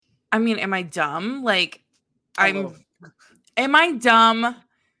I mean, am I dumb? Like, Am I dumb?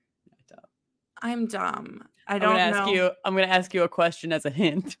 I'm dumb. I don't know. I'm going to ask you a question as a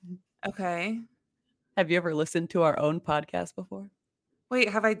hint. Okay. Have you ever listened to our own podcast before? Wait,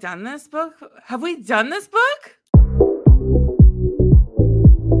 have I done this book? Have we done this book?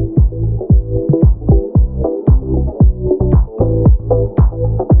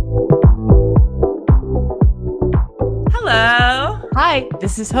 Hello. Hi,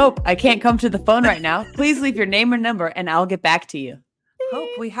 this is Hope. I can't come to the phone right now. Please leave your name and number and I'll get back to you. Hope,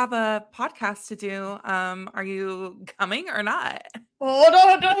 we have a podcast to do. Are you coming or not? Oh,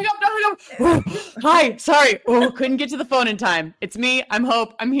 no, hang up. Hi, sorry. Oh, couldn't get to the phone in time. It's me. I'm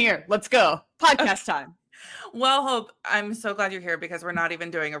Hope. I'm here. Let's go. Podcast time. Well, Hope, I'm so glad you're here because we're not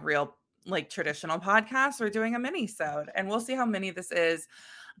even doing a real, like, traditional podcast. We're doing a mini-sode, and we'll see how many this is.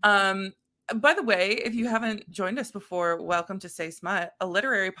 By the way, if you haven't joined us before, welcome to Say Smut, a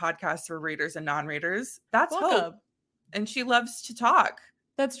literary podcast for readers and non-readers. That's Hope. And she loves to talk.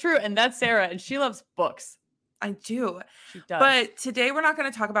 That's true. And that's Sarah. And she loves books. I do. She does. But today we're not going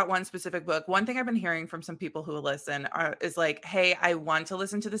to talk about one specific book. One thing I've been hearing from some people who listen is like, hey, I want to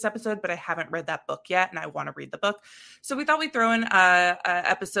listen to this episode, but I haven't read that book yet. And I want to read the book. So we thought we'd throw in a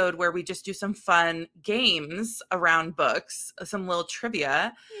episode where we just do some fun games around books, some little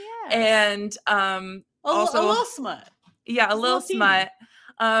trivia. Yes. And also a little smut. Yeah, a little smut.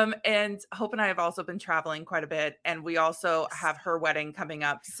 And Hope and I have also been traveling quite a bit, and we also have her wedding coming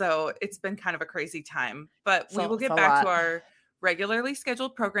up. So it's been kind of a crazy time, but we will get back to our regularly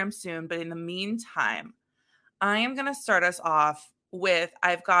scheduled program soon. But in the meantime, I am going to start us off with,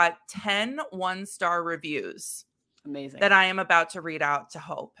 I've got 10 one-star reviews. Amazing. That I am about to read out to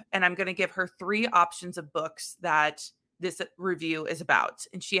Hope. And I'm going to give her 3 options of books that this review is about,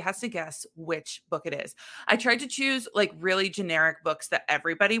 and she has to guess which book it is. I tried to choose like really generic books that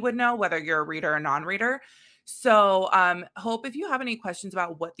everybody would know, whether you're a reader or non-reader. So Hope, if you have any questions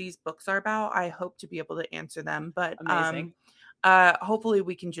about what these books are about, I hope to be able to answer them. But amazing. Hopefully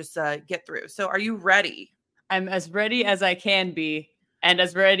we can just get through. So are you ready? I'm as ready as I can be, and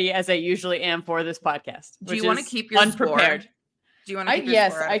as ready as I usually am for this podcast. Do you want to keep your unprepared? Score? Do you want to keep your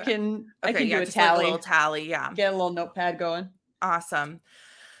yes, score? I can. Okay, I can do a just tally. Like a little tally, yeah. Get a little notepad going. Awesome.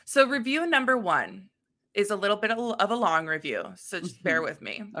 So review number 1 is a little bit of a long review, so just bear with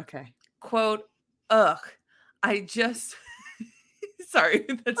me. Okay. Quote, ugh, I just... Sorry,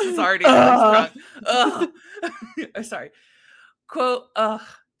 this is already strong. Ugh. Sorry. Quote, ugh, ...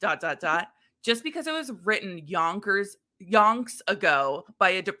 Just because it was written yonks ago by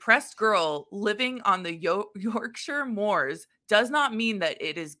a depressed girl living on the Yorkshire moors does not mean that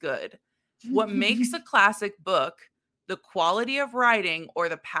it is good. What makes a classic book, the quality of writing or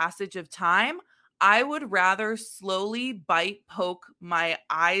the passage of time, I would rather slowly poke my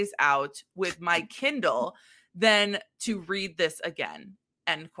eyes out with my Kindle than to read this again.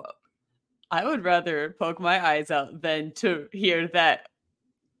 End quote. I would rather poke my eyes out than to hear that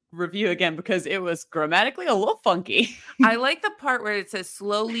review again because it was grammatically a little funky. I like the part where it says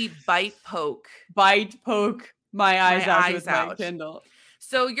slowly poke my eyes out with my Kindle.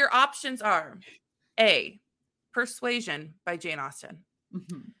 So your options are A, Persuasion by Jane Austen.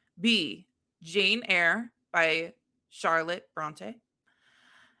 Mm-hmm. B, Jane Eyre by Charlotte Bronte.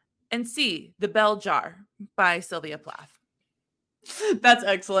 And C, The Bell Jar by Sylvia Plath. That's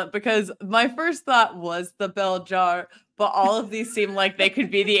excellent because my first thought was The Bell Jar, but all of these seem like they could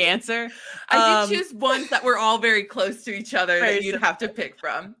be the answer. I did choose ones that were all very close to each other that you'd have to pick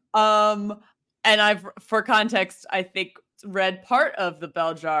from. And I've, for context, I think read part of The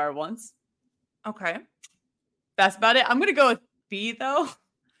Bell Jar once. Okay. That's about it. I'm going to go with B, though.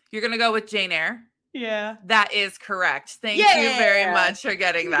 You're going to go with Jane Eyre? Yeah. That is correct. Thank you very much for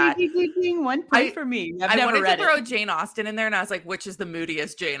getting that. 1 point for me. I wanted to throw Jane Austen in there, and I was like, which is the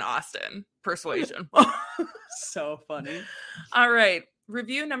moodiest Jane Austen? Persuasion. So funny. All right.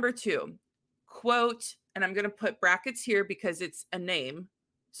 Review number 2. Quote, and I'm going to put brackets here because it's a name.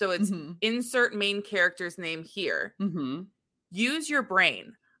 So it's insert main character's name here. Mm-hmm. Use your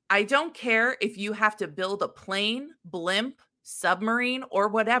brain. I don't care if you have to build a plane, blimp, submarine, or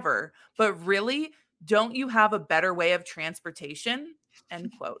whatever, but really, don't you have a better way of transportation?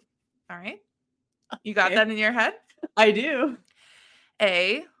 End quote. All right. You got that in your head? I do.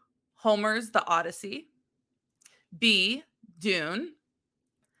 A, Homer's The Odyssey. B, Dune.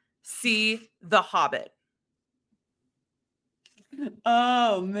 C, The Hobbit.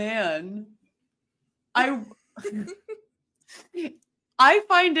 Oh, man. I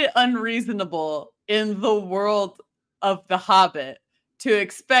find it unreasonable in the world of The Hobbit to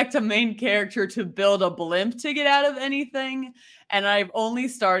expect a main character to build a blimp to get out of anything. And I've only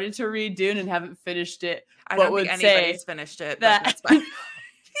started to read Dune and haven't finished it. I but don't think anybody's finished it, but that's fine.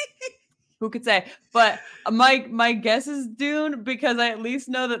 Who could say? But my guess is Dune, because I at least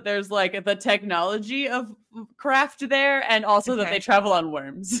know that there's like the technology of craft there, and also that they travel on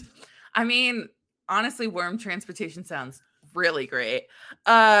worms. I mean, honestly, worm transportation sounds really great.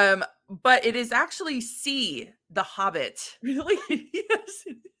 But it is actually C, The Hobbit. Really? Yes.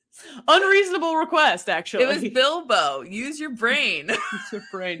 Unreasonable request, actually. It was Bilbo. Use your brain. Use your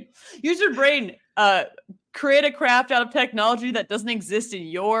brain. Use your brain. Create a craft out of technology that doesn't exist in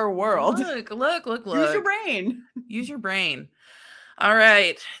your world. Look. Use your brain. Use your brain. All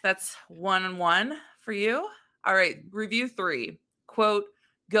right. That's 1-1 for you. All right. Review 3. Quote,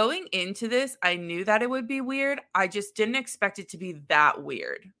 going into this, I knew that it would be weird. I just didn't expect it to be that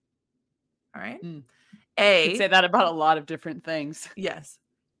weird. All right. A. You could say that about a lot of different things. Yes.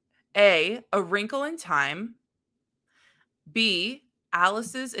 A Wrinkle in Time. B,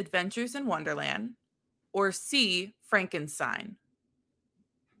 Alice's Adventures in Wonderland. Or C, Frankenstein.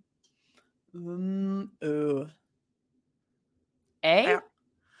 Ooh. A?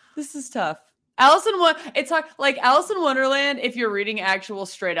 This is tough. It's hard. Like Alice in Wonderland, if you're reading actual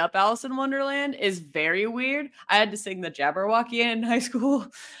straight up Alice in Wonderland, is very weird. I had to sing the Jabberwocky in high school.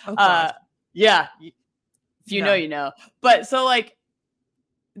 Yeah. If you know, you know. But so like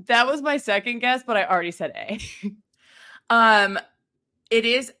that was my second guess, but I already said A. It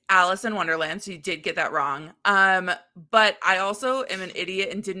is Alice in Wonderland, so you did get that wrong. But I also am an idiot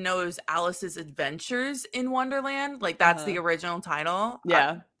and didn't know it was Alice's Adventures in Wonderland. Like that's the original title.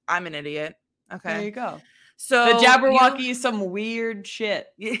 Yeah. I'm an idiot. Okay. There you go. So the Jabberwocky is some weird shit.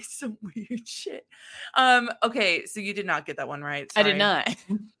 Yeah, some weird shit. Okay, so you did not get that one right. Sorry. I did not.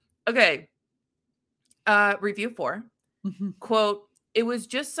 Okay. Review 4. Quote, it was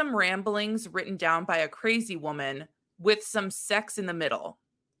just some ramblings written down by a crazy woman with some sex in the middle.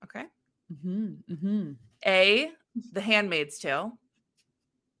 Okay. A, The Handmaid's Tale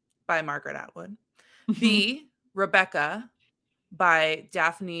by Margaret Atwood. B, Rebecca by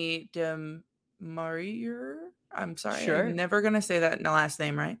Daphne du Maurier. I'm sorry. Sure. I'm never going to say that in the last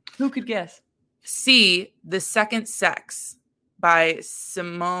name right. Who could guess? C, The Second Sex by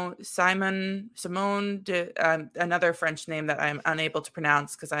Simone de, another French name that I'm unable to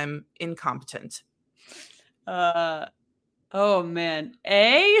pronounce because I'm incompetent. Oh man.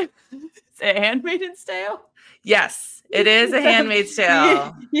 A? It's a Handmaid's Tale? Yes, it is a Handmaid's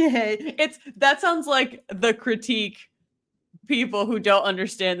Tale. Yeah. That sounds like the critique people who don't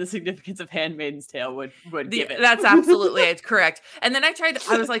understand the significance of Handmaid's Tale would give it. That's absolutely it's correct. And then I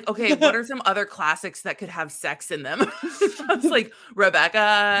was like, okay, what are some other classics that could have sex in them? I was like,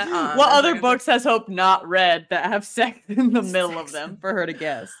 Rebecca. What other books has Hope not read that have sex in the middle of them for her to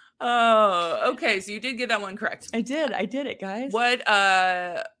guess? Oh, okay. So you did get that one correct. I did it, guys. What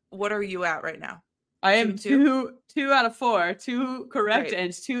are you at right now? I am two out of 4, 2 correct Great.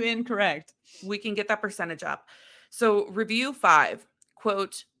 and 2 incorrect. We can get that percentage up. So review 5,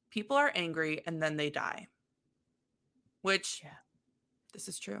 quote, people are angry and then they die. Which, this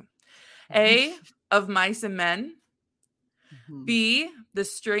is true. A, Of Mice and Men. B, The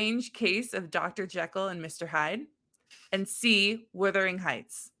Strange Case of Dr. Jekyll and Mr. Hyde. And C, Wuthering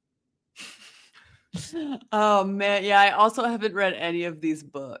Heights. Oh man, yeah, I also haven't read any of these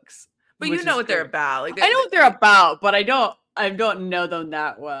books. But you know what they're about. Like I know what they're about, but I don't know them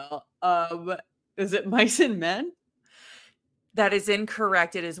that well. Is it Mice and Men? That is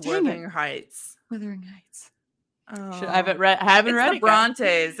incorrect. It is Wuthering Heights. Wuthering Heights. Oh. I haven't read the it.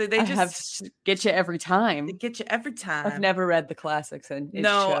 Brontes. They get you every time. They get you every time. I've never read the classics, and it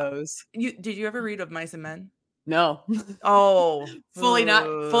shows. Did you ever read Of Mice and Men? No. Oh, fully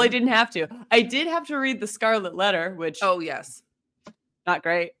didn't have to. I did have to read The Scarlet Letter, which yes, not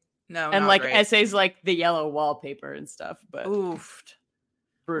great. No, and not like great. Essays like The Yellow Wallpaper and stuff, but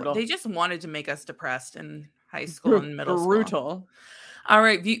brutal. Well, they just wanted to make us depressed in high school and middle school. Brutal. All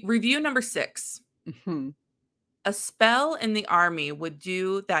right, review number 6. Mm-hmm. A spell in the army would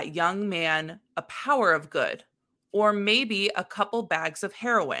do that young man a power of good, or maybe a couple bags of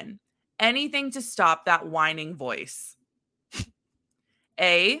heroin. Anything to stop that whining voice.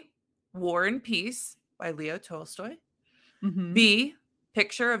 A, War and Peace by Leo Tolstoy. B,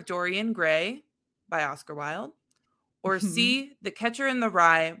 Picture of Dorian Gray by Oscar Wilde. Or C, The Catcher in the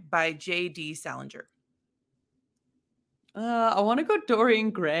Rye by J.D. Salinger. I want to go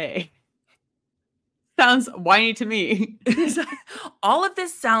Dorian Gray. Sounds whiny to me. All of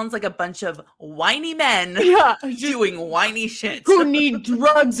this sounds like a bunch of whiny men doing whiny shit. Who need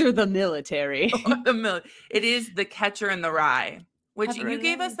drugs or the military. It is The Catcher in the Rye. Which you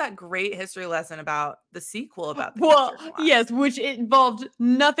gave us that great history lesson about the sequel about the well, Catcher in the Rye. yes, which involved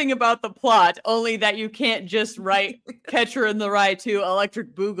nothing about the plot, only that you can't just write Catcher in the Rye 2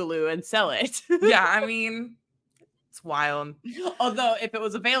 Electric Boogaloo and sell it. Yeah, I mean, it's wild. Although, if it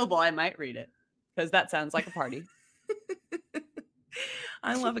was available, I might read it, because that sounds like a party.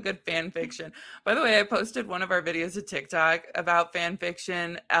 I love a good fan fiction. By the way, I posted one of our videos to TikTok about fan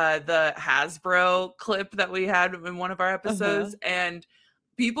fiction, the Hasbro clip that we had in one of our episodes, and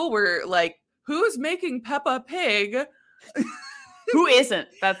people were like, who's making Peppa Pig? Who isn't?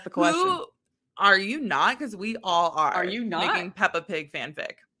 That's the question. Who are you not? Because we all are. Are you not? Making Peppa Pig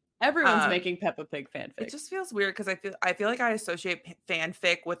fanfic. Everyone's making Peppa Pig fanfic. It just feels weird because I feel like I associate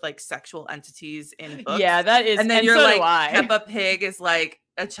fanfic with like sexual entities in books. Yeah, that is. And then you're so like, Peppa Pig is like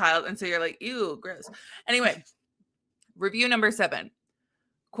a child, and so you're like, ew, gross. Anyway, review number 7.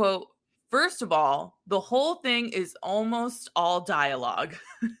 Quote, first of all, the whole thing is almost all dialogue.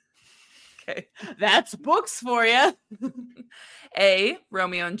 Okay. That's books for you. A,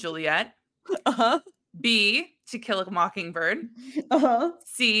 Romeo and Juliet. Uh-huh. B, To Kill a Mockingbird. Uh-huh.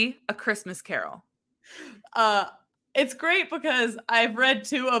 C, A Christmas Carol. It's great because I've read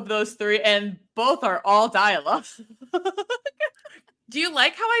 2 of those 3 and both are all dialogue. Do you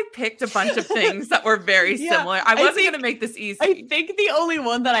like how I picked a bunch of things that were very similar? I wasn't going to make this easy. I think the only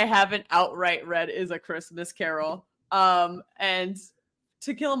one that I haven't outright read is A Christmas Carol. And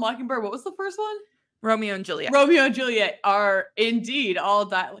To Kill a Mockingbird, what was the first one? Romeo and Juliet. Romeo and Juliet are indeed all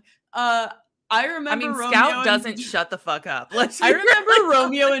dialogue. I remember Scout doesn't shut the fuck up. I remember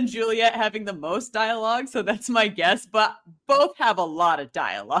Romeo and Juliet having the most dialogue, so that's my guess, but both have a lot of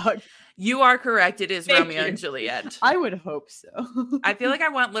dialogue. You are correct. It is Romeo and Juliet. I would hope so. I feel like I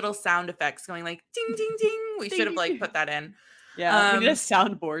want little sound effects going like ding, ding, ding. We should have like put that in. Yeah, we need a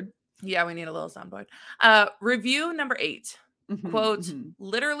soundboard. Yeah, we need a little soundboard. Review number 8. Quote,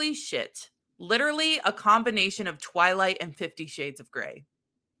 literally shit. Literally a combination of Twilight and 50 Shades of Grey.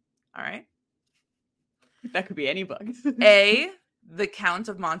 All right. That could be any book. A, The Count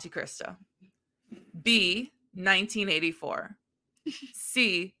of Monte Cristo. B, 1984.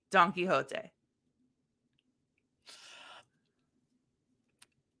 C, Don Quixote.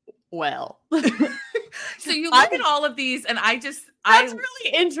 Well. So you look at all of these and that's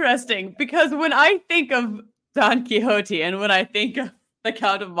really interesting because when I think of Don Quixote and when I think of The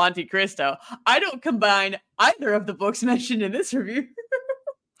Count of Monte Cristo, I don't combine either of the books mentioned in this review.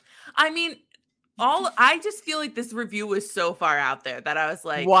 I mean, I just feel like this review was so far out there that I was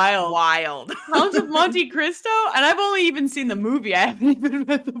like, wild. Count of Monte Cristo? And I've only even seen the movie. I haven't even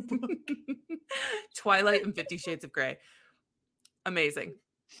read the book. Twilight and 50 Shades of Grey. Amazing.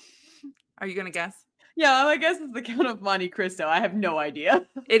 Are you going to guess? Yeah, my guess is The Count of Monte Cristo. I have no idea.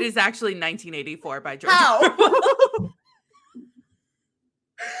 It is actually 1984 by George Orwell.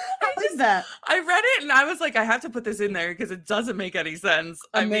 How is that? I read it and I was like, I have to put this in there because it doesn't make any sense.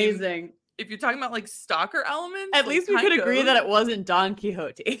 Amazing. I mean, if you're talking about like stalker elements, at least we could agree that it wasn't Don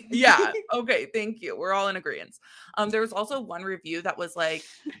Quixote. Yeah. Okay. Thank you. We're all in agreement. There was also one review that was like,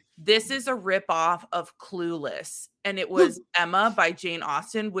 this is a ripoff of Clueless. And it was Emma by Jane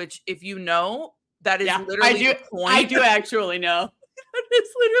Austen, which if you know, that is literally the point. I do actually know.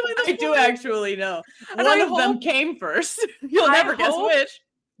 It's literally the point. I do actually know. And one of them came first. You'll never guess which.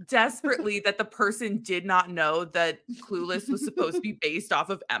 Desperately that the person did not know that Clueless was supposed to be based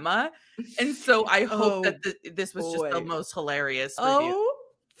off of Emma. And so I hope that this was just the most hilarious review. Oh,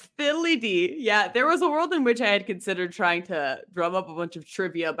 Philly D. Yeah, there was a world in which I had considered trying to drum up a bunch of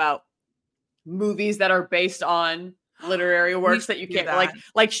trivia about movies that are based on literary works that you can't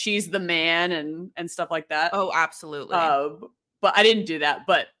like She's the Man and stuff like that. Oh, absolutely. But I didn't do that,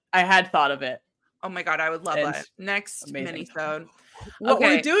 but I had thought of it. Oh my God, I would love that. Next mini-sode. What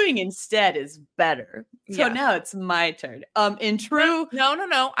we're doing instead is better. So now it's my turn. In true.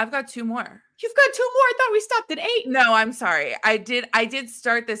 No. I've got 2 more. You've got 2 more. I thought we stopped at 8. No, I'm sorry. I did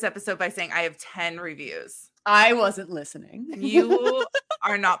start this episode by saying I have 10 reviews. I wasn't listening. You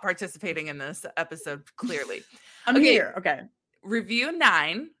are not participating in this episode, clearly. I'm here. Okay. Review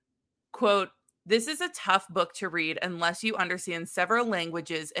 9. Quote, this is a tough book to read unless you understand several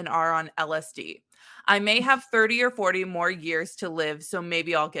languages and are on LSD. I may have 30 or 40 more years to live, so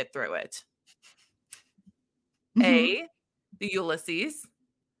maybe I'll get through it. A, the Ulysses.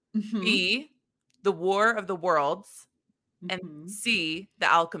 B, the War of the Worlds. And C,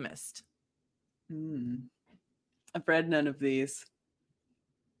 the Alchemist. I've read none of these.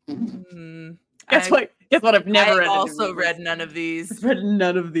 Guess what? I've never read. I also read none of these. I've read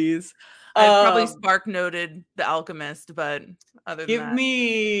none of these. I probably spark noted the Alchemist, but other than give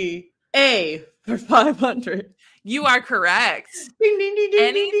me A for 500. You are correct. Ding, ding, ding, ding,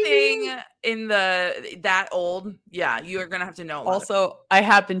 Anything ding, ding. in that old, yeah, you are gonna have to know a lot. Also, I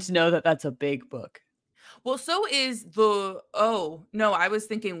happen to know that that's a big book. Well, so is I was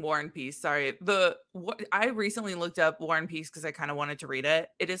thinking War and Peace. Sorry. I recently looked up War and Peace because I kind of wanted to read it.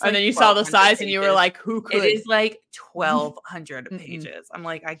 It is And then you saw the 1,200 size pages. and you were like, who could? It is like 1,200 pages. I'm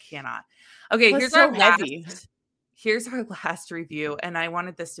like, I cannot. Okay, here's our last review. And I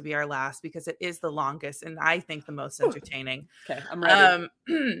wanted this to be our last because it is the longest and I think the most entertaining. Okay, I'm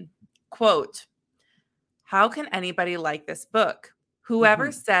ready. Quote, how can anybody like this book?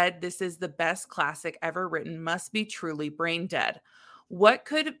 Whoever said this is the best classic ever written must be truly brain dead. What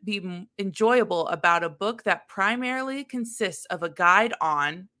could be enjoyable about a book that primarily consists of a guide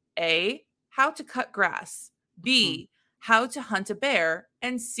on A, how to cut grass, B, how to hunt a bear,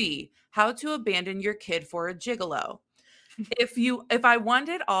 and C, how to abandon your kid for a gigolo? If I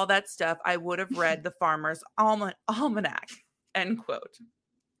wanted all that stuff, I would have read the Farmer's Almanac. End quote.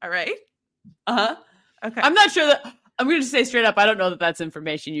 All right. Okay. I'm not sure that I'm going to say straight up, I don't know that that's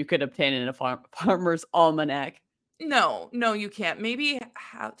information you could obtain in a Farmer's Almanac. No, you can't. Maybe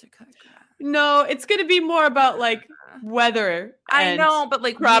how to cut grass. No, it's going to be more about like weather. I know, but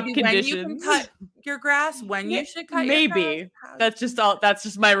like crop maybe conditions. when you can cut your grass, when you should cut maybe. your grass. That's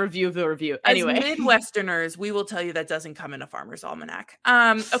just my review of the review. Anyway. As Midwesterners, we will tell you that doesn't come in a Farmer's Almanac.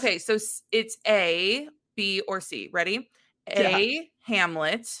 Okay, so it's A, B, or C. Ready? A,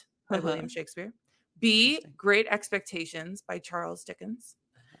 Hamlet by William Shakespeare. B, Great Expectations by Charles Dickens.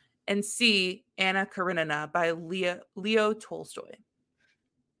 And C, Anna Karenina by Leo Tolstoy.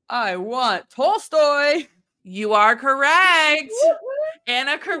 I want Tolstoy. You are correct.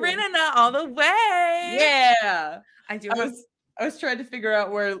 Anna Karenina all the way. Yeah. I was trying to figure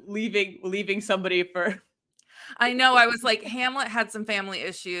out where leaving somebody for. I know. I was like, Hamlet had some family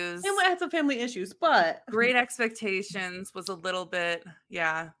issues. But Great Expectations was a little bit,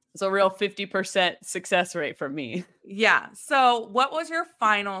 yeah. It's a real 50% success rate for me. Yeah. So what was your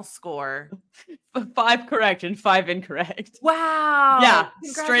final score? 5 correct and 5 incorrect. Wow. Yeah,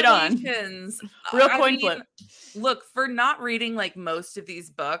 straight on. Real coin flip. Look, for not reading like most of these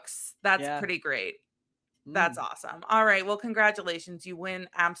books, that's pretty great. That's awesome. All right. Well, congratulations. You win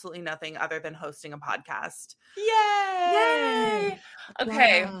absolutely nothing other than hosting a podcast. Yay!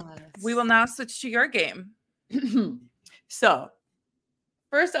 Okay. We will now switch to your game. So,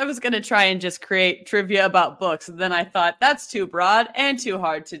 first I was going to try and just create trivia about books. And then I thought that's too broad and too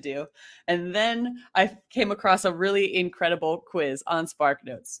hard to do. And then I came across a really incredible quiz on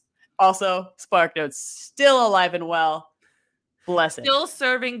SparkNotes. Also, SparkNotes still alive and well. Bless it. Still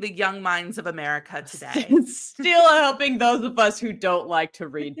serving the young minds of America today. Still helping those of us who don't like to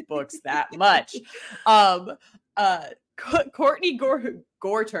read books that much. Courtney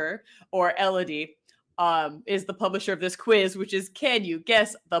Gorter, or Elodie, is the publisher of this quiz, which is, can you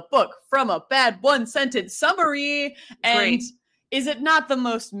guess the book from a bad one-sentence summary? And Great. Is it not the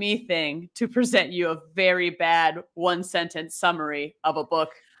most me thing to present you a very bad one-sentence summary of a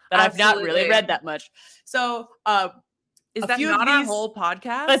book that I've not really read that much? So, is that not our whole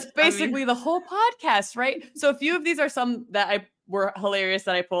podcast? That's basically the whole podcast, right? So a few of these are some that were hilarious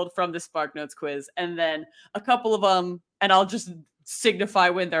that I pulled from the SparkNotes quiz. And then a couple of them, and I'll just signify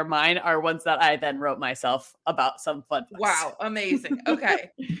when they're mine, are ones that I then wrote myself about some fun facts. Wow, amazing.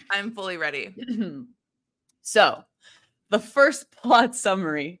 Okay, I'm fully ready. So the first plot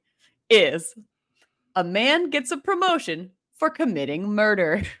summary is a man gets a promotion for committing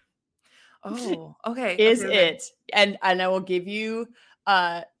murder. Oh, okay. Is it? And I will give you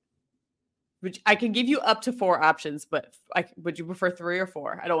which I can give you up to 4 options, but would you prefer 3 or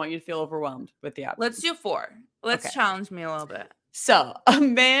 4? I don't want you to feel overwhelmed with the options. Let's do 4. Let's challenge me a little bit. So, a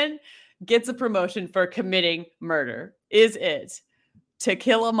man gets a promotion for committing murder. Is it To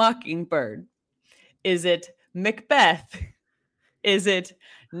Kill a Mockingbird? Is it Macbeth? Is it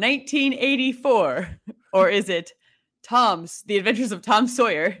 1984? Or is it The Adventures of Tom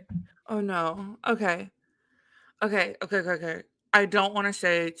Sawyer? Oh no. Okay. I don't want to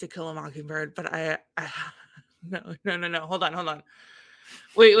say To Kill a Mockingbird, but I no. Hold on.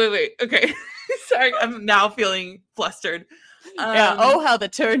 Wait. Okay. Sorry, I'm now feeling flustered. Oh, how the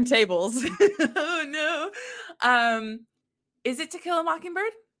turntables. Oh no. Is it To Kill a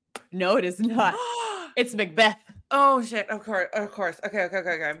Mockingbird? No, it is not. It's Macbeth. Oh shit. Of course. Okay.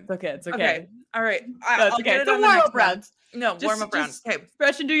 It's okay. All right. It's okay. It's a warm-up round. No, warm-up round. Okay.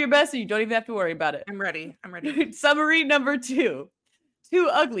 Stretch and do your best, and you don't even have to worry about it. I'm ready. Summary number 2. 2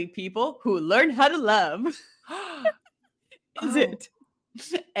 ugly people who learn how to love. Is it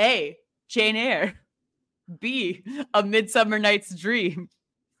A, Jane Eyre? B, A Midsummer Night's Dream?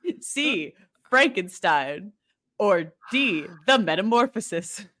 C, Frankenstein, or D, the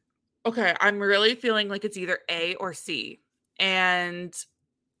metamorphosis? Okay, I'm really feeling like it's either A or C. And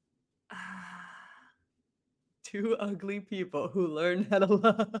Two ugly people who learn how to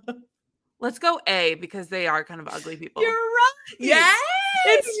love. let's go A because they are kind of ugly people. You're right. Yes!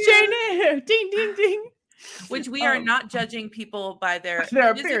 It's Jane Eyre. Ding, ding, ding. Which we are not judging people by their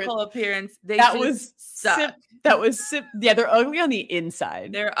appearance. physical appearance. They That just was suck. Yeah, they're ugly on the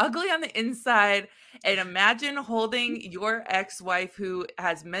inside. They're ugly on the inside. And imagine holding your ex-wife who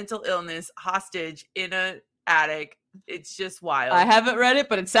has mental illness hostage in an attic. It's just wild. I haven't read it,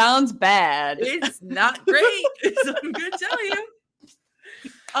 but it sounds bad. It's not great. So I'm gonna tell you.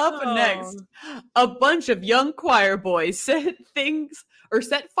 Up next, a bunch of young choir boys set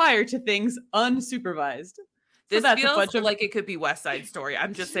fire to things unsupervised. This feels like it could be West Side Story.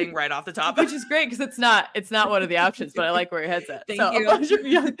 I'm just saying right off the top. Which is great because it's not one of the options, but I like where your head's at. Thank you. A bunch of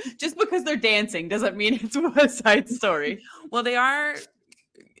young, just because they're dancing doesn't mean it's West Side Story. Well, they are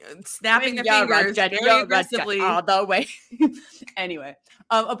snapping their fingers very aggressively all the way. Anyway,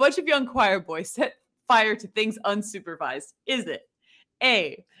 a bunch of young choir boys set fire to things unsupervised. Is it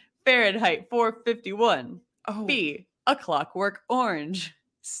A, Fahrenheit 451, B, A Clockwork Orange,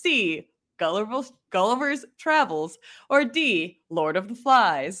 C, Gulliver's Travels, or D, Lord of the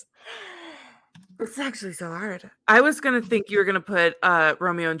Flies? It's actually so hard. I was gonna think you were gonna put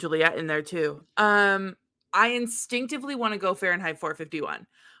Romeo and Juliet in there too. I instinctively want to go Fahrenheit 451,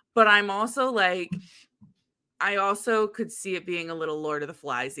 but I'm also like, I also could see it being a little Lord of the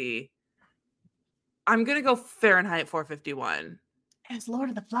Flies-y. I'm gonna go Fahrenheit 451. It's Lord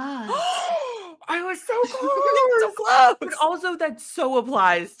of the Flies. I was so close. So close. But also that so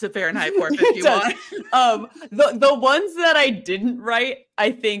applies to Fahrenheit 451. The ones that I didn't write,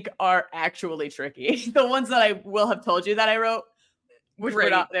 I think are actually tricky. The ones that I will have told you that I wrote, which we're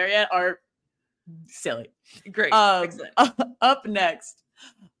not there yet, are silly. Great. Excellent. Up next,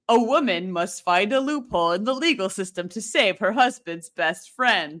 a woman must find a loophole in the legal system to save her husband's best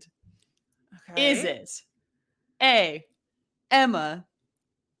friend. Okay. Is it A, Emma,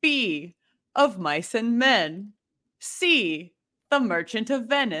 B, Of Mice and Men, C, The Merchant of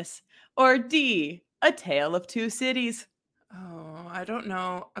Venice, or D, A Tale of Two Cities? Oh, I don't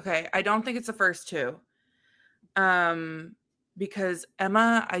know. Okay, I don't think it's the first two. Because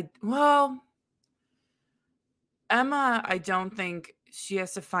Emma, I don't think she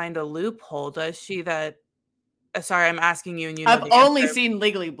has to find a loophole, does she? That sorry, I'm asking you, and you know I've only seen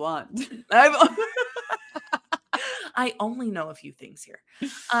Legally Blonde. I only know a few things here.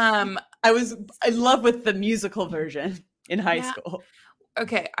 I was in love with the musical version in high school.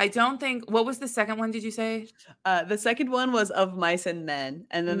 Okay, I don't think. What was the second one? Did you say? The second one was Of Mice and Men,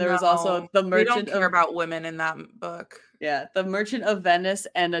 and then there was also The Merchant. We don't care about women in that book. Yeah, The Merchant of Venice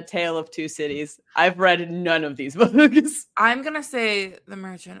and A Tale of Two Cities. I've read none of these books. I'm gonna say The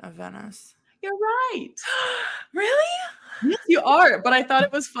Merchant of Venice. You're right. Really? Yes, you are. But I thought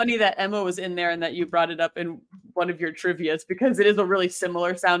it was funny that Emma was in there and that you brought it up in one of your trivias because it is a really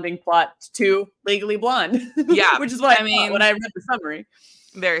similar sounding plot to Legally Blonde. Yeah. Which is what I mean when I read the summary.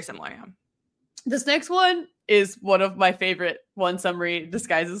 Very similar, yeah. This next one is one of my favorite one summary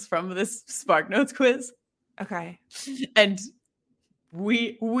disguises from this Spark Notes quiz. Okay. And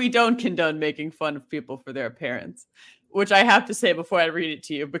we don't condone making fun of people for their appearance, which I have to say before I read it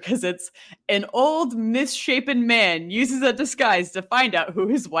to you, because it's an old misshapen man uses a disguise to find out who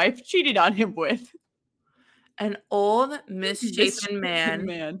his wife cheated on him with. An old misshapen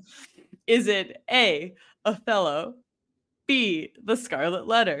man. Is it A, Othello, B, The Scarlet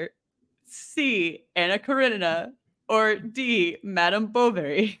Letter, C, Anna Karenina, or D, Madame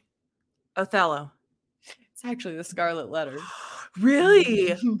Bovary? Othello. It's actually The Scarlet Letter.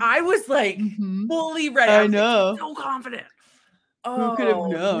 Really? I was like fully ready. I know. Like, so confident. Who could have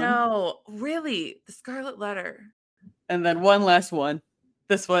known? No, really. The Scarlet Letter. And then one last one.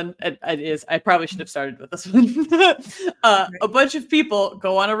 This one is, I probably should have started with this one. A bunch of people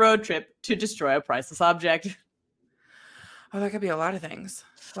go on a road trip to destroy a priceless object. Oh, that could be a lot of things.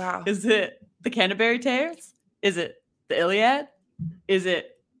 Wow. Is it the Canterbury Tales? Is it the Iliad? Is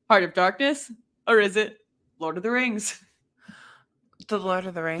it Heart of Darkness? Or is it Lord of the Rings? The Lord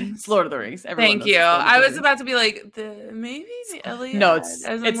of the Rings. It's Lord of the Rings. Everyone Thank you. I was about to be like, maybe the Iliad. No, it's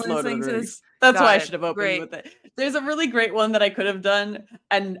Lord of the Rings. That's why I should have opened with it. There's a really great one that I could have done,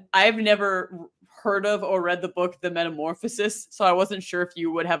 and I've never heard of or read the book The Metamorphosis, so I wasn't sure if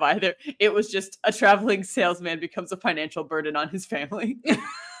you would have either. It was just a traveling salesman becomes a financial burden on his family.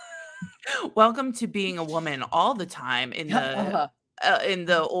 Welcome to being a woman all the time in the in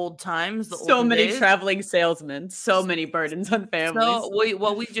the old times, the So olden many days. traveling salesmen, so many burdens on families.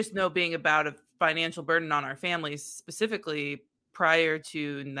 So we just know being about a financial burden on our families, specifically prior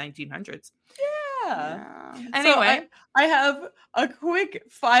to 1900s. Yeah. Anyway, So I have a quick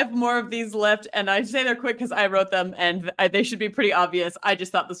 5 more of these left, and I say they're quick because I wrote them, and they should be pretty obvious. I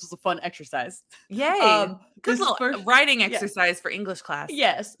just thought this was a fun exercise. yay! Good This little first writing exercise for English class.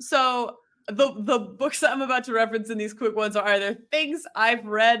 Yes. So the books that I'm about to reference in these quick ones are either things I've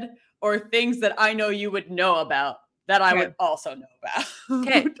read or things that I know you would know about that I would also know about.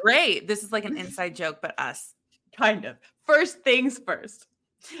 Okay, great. This is like an inside joke, but us. Kind of. First things first.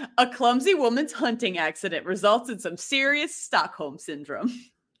 A clumsy woman's hunting accident results in some serious Stockholm syndrome.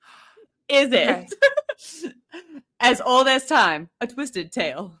 Is it as old as time, a twisted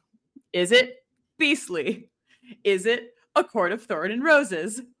tale? Is it beastly? Is it A Court of Thorn and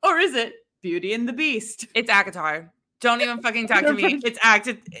Roses? Or is it Beauty and the Beast? It's ACOTAR. Don't even fucking talk to me.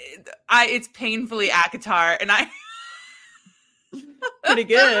 It's painfully ACOTAR, and I pretty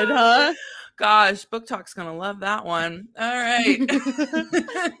good, huh? Gosh, Book Talk's gonna love that one. All right.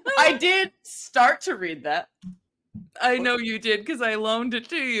 I did start to read that. I know you did because I loaned it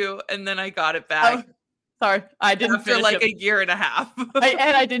to you and then I got it back. Oh, sorry, I didn't after like a year and a half.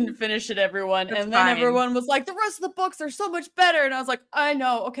 I didn't finish it, everyone. That's and then fine. Everyone was like, the rest of the books are so much better. And I was like, I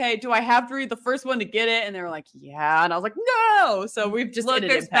know. Okay, do I have to read the first one to get it? And they were like, yeah. And I was like, no. So we've just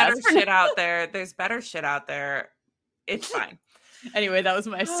there's better shit out there. There's better shit out there. It's fine. Anyway, that was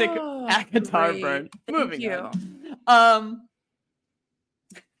my sick ACOTAR burn. Moving on.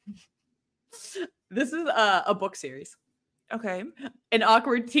 This is a book series. Okay. An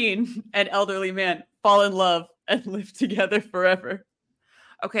awkward teen and elderly man fall in love and live together forever.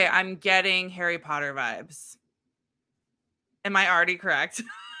 Okay, I'm getting Harry Potter vibes. Am I already correct?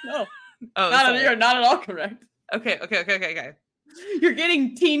 No. You're not at all correct. Okay. You're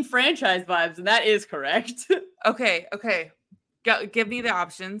getting teen franchise vibes, and that is correct. Okay. Give me the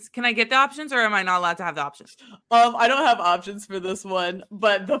options. Can I get the options, or am I not allowed to have the options? I don't have options for this one,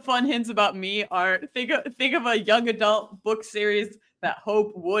 but the fun hints about me are think of a young adult book series that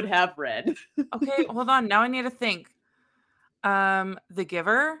Hope would have read. Okay, hold on. Now I need to think. The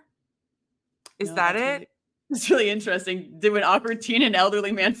Giver? Is that it? It's really interesting. Do an awkward teen and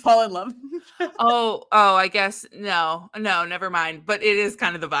elderly man fall in love? Oh, I guess no, never mind. But it is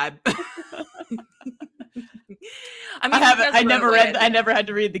kind of the vibe. I mean, I never had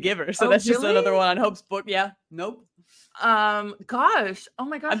to read The Giver, so that's just another one on Hope's book. Yeah, nope. Gosh, oh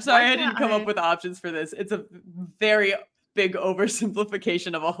my gosh. I'm sorry I didn't come up with options for this. It's a very big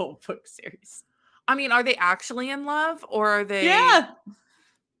oversimplification of a whole book series. I mean, are they actually in love, or are they? Yeah.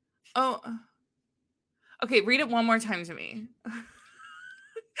 Oh. Okay, read it one more time to me.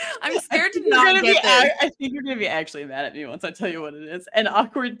 I'm scared to not get this. I think you're going to be actually mad at me once I tell you what it is. An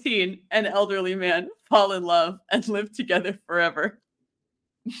awkward teen and elderly man fall in love and live together forever.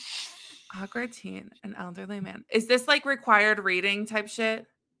 Awkward teen and elderly man. Is this like required reading type shit?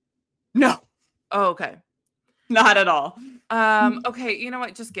 No. Oh, okay. Not at all. Okay, you know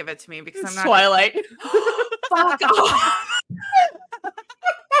what? Just give it to me because I'm not. Twilight. Fuck off.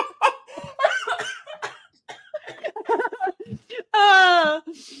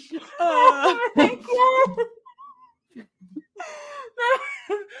 Thank you.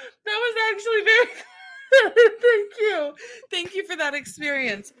 That was actually very good. Thank you for that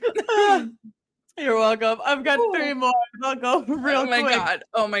experience. You're welcome. I've got 3 more. I'll go real quick.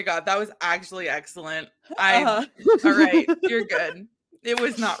 Oh my god, that was actually excellent. All right, you're good. It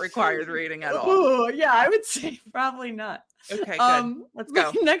was not required reading at all. Ooh, yeah, I would say probably not. Okay, good. Let's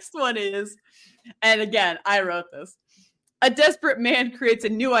go. The next one is, and again, I wrote this. A desperate man creates a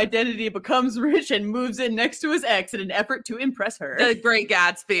new identity, becomes rich, and moves in next to his ex in an effort to impress her. The Great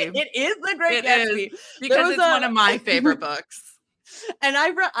Gatsby. It is The Great Gatsby. Because it's one of my favorite books. And I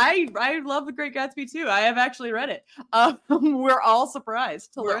love The Great Gatsby too. I have actually read it. We're all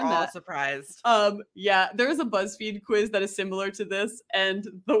surprised to learn that. We're all surprised. Yeah, there was a BuzzFeed quiz that is similar to this, and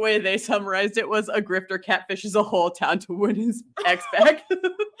the way they summarized it was a grifter catfishes a whole town to win his ex back,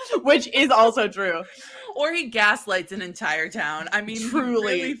 which is also true. Or he gaslights an entire town. I mean,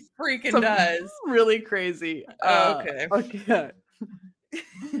 truly, he really freaking does. Really crazy. Okay.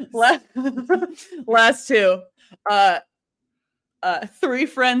 Last 2. 3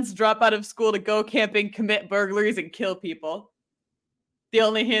 friends drop out of school to go camping, commit burglaries, and kill people. The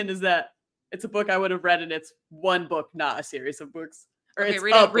only hint is that it's a book I would have read, and it's one book, not a series of books. Or okay,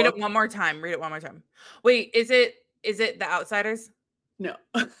 read it one more time. Read it one more time. Wait, is it The Outsiders? No.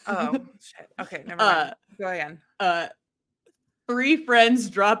 Oh shit. Okay, never mind. Go again. 3 friends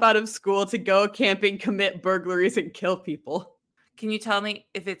drop out of school to go camping, commit burglaries, and kill people. Can you tell me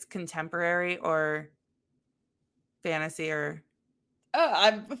if it's contemporary or fantasy or?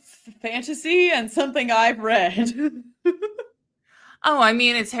 I'm fantasy and something I've read. Oh, I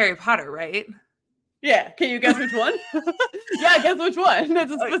mean, it's Harry Potter, right? Yeah. Can you guess which one? Yeah, guess which one.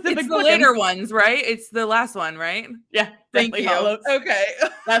 That's a specific It's the later ones, right? It's the last one, right? Yeah. Thank you. Hollows. Okay.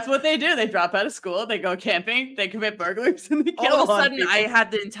 That's what they do. They drop out of school, they go camping, they commit burglaries, and they kill All of a sudden, people. I had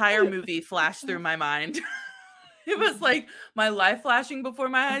the entire movie flash through my mind. It was like my life flashing before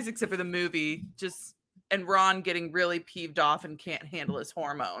my eyes, except for the movie. And Ron getting really peeved off and can't handle his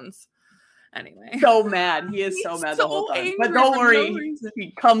hormones. Anyway. So mad. He is so mad the whole time. But don't worry,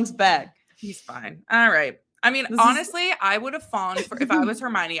 he comes back. He's fine. All right. I mean, honestly, I would have fallen for, if I was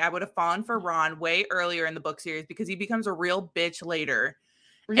Hermione, I would have fallen for Ron way earlier in the book series because he becomes a real bitch later.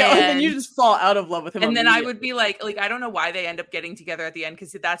 Yeah, and then you just fall out of love with him. And then I would be like, I don't know why they end up getting together at the end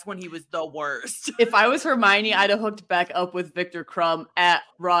because that's when he was the worst. If I was Hermione, I'd have hooked back up with Victor Crumb at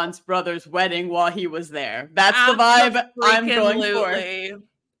Ron's brother's wedding while he was there. That's the vibe I'm going for.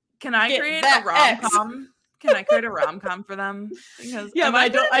 Can I create a rom-com? Can I create a rom-com for them? Because yeah,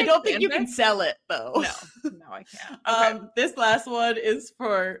 but I don't think you can sell it though. No, I can't. Okay. This last one is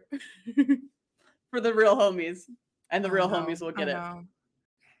for the real homies, and the real homies will get it.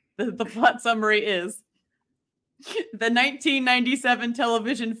 The plot summary is the 1997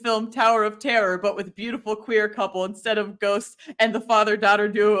 television film Tower of Terror, but with beautiful queer couple instead of ghosts, and the father-daughter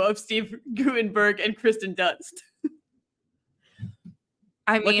duo of Steve Guttenberg and Kristen Dunst.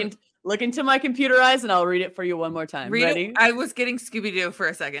 I mean, look into my computer eyes and I'll read it for you one more time. Ready? I was getting Scooby-Doo for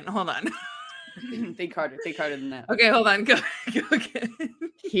a second. Hold on. Think harder than that. Okay, hold on. Go again.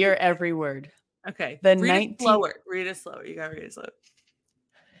 Hear every word. Okay. Read it slower. You gotta read it slow.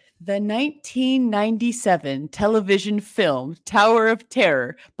 The 1997 television film Tower of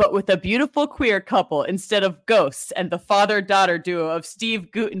Terror, but with a beautiful queer couple instead of ghosts, and the father-daughter duo of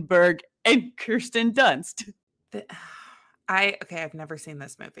Steve Guttenberg and Kirsten Dunst. I've never seen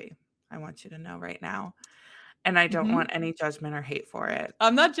this movie. I want you to know right now. And I don't want any judgment or hate for it.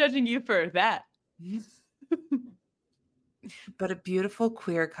 I'm not judging you for that. But a beautiful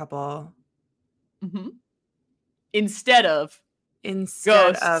queer couple. Instead of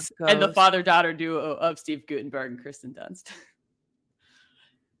Ghosts and the father-daughter duo of Steve Guttenberg and Kristen Dunst.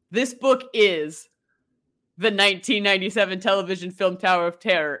 This book is the 1997 television film Tower of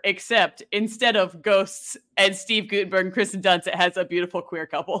Terror, except instead of ghosts and Steve Guttenberg and Kristen Dunst, it has a beautiful queer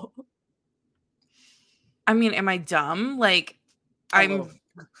couple. I mean, am I dumb? Am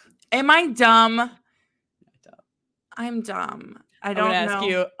I dumb? I'm dumb. I don't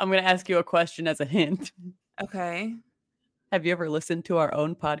know. I'm going to ask you a question as a hint. Okay. Have you ever listened to our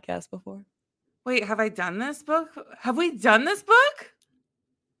own podcast before? Wait, have I done this book? Have we done this book?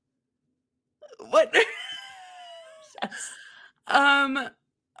 What? Yes. I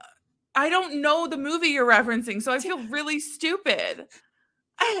don't know the movie you're referencing, so I feel really stupid.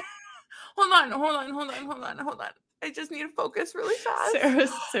 Hold on. I just need to focus really fast.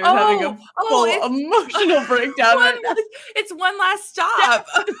 Sarah's having a full emotional breakdown right now. It's One Last Stop. Yeah,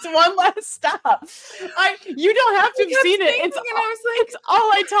 it's One Last Stop. You don't have to have seen it. It's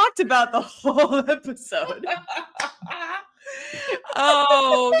all I talked about the whole episode.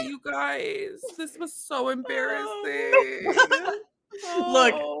 Oh, you guys. This was so embarrassing.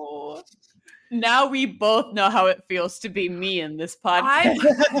 Look, now we both know how it feels to be me in this podcast.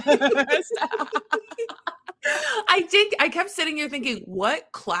 I kept sitting here thinking,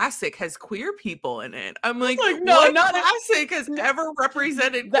 what classic has queer people in it? I'm like no, what classic has ever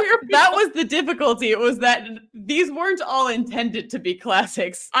represented queer people? That was the difficulty. It was that these weren't all intended to be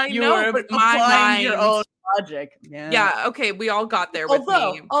classics. You were but applying your own logic. Yeah, okay, we all got there with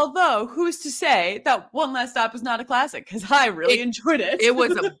me. Although, who's to say that One Last Stop is not a classic? Because I really enjoyed it. It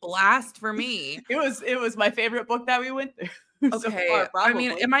was a blast for me. It was my favorite book that we went through. Okay. So far, I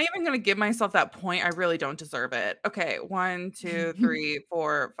mean, am I even going to give myself that point? I really don't deserve it. Okay. 1, 2, 3,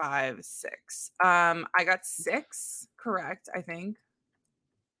 4, 5, 6. I got 6 correct, I think.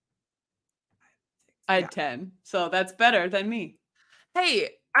 I had 10. So that's better than me. Hey,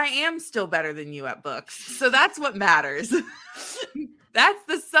 I am still better than you at books. So that's what matters. That's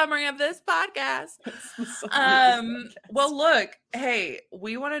the summary of this podcast. Well, look, hey,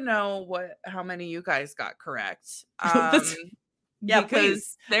 we want to know how many you guys got correct. Yeah,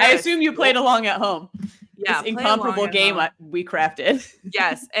 please. I assume you played along at home. Yeah, this incomparable game we crafted.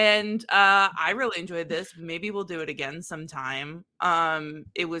 Yes, and I really enjoyed this. Maybe we'll do it again sometime.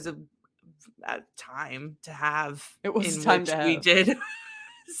 It was a time to have. It was time to have. We did.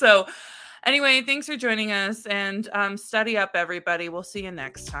 So. Anyway, thanks for joining us, and study up, everybody. We'll see you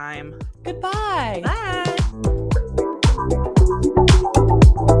next time. Goodbye. Bye.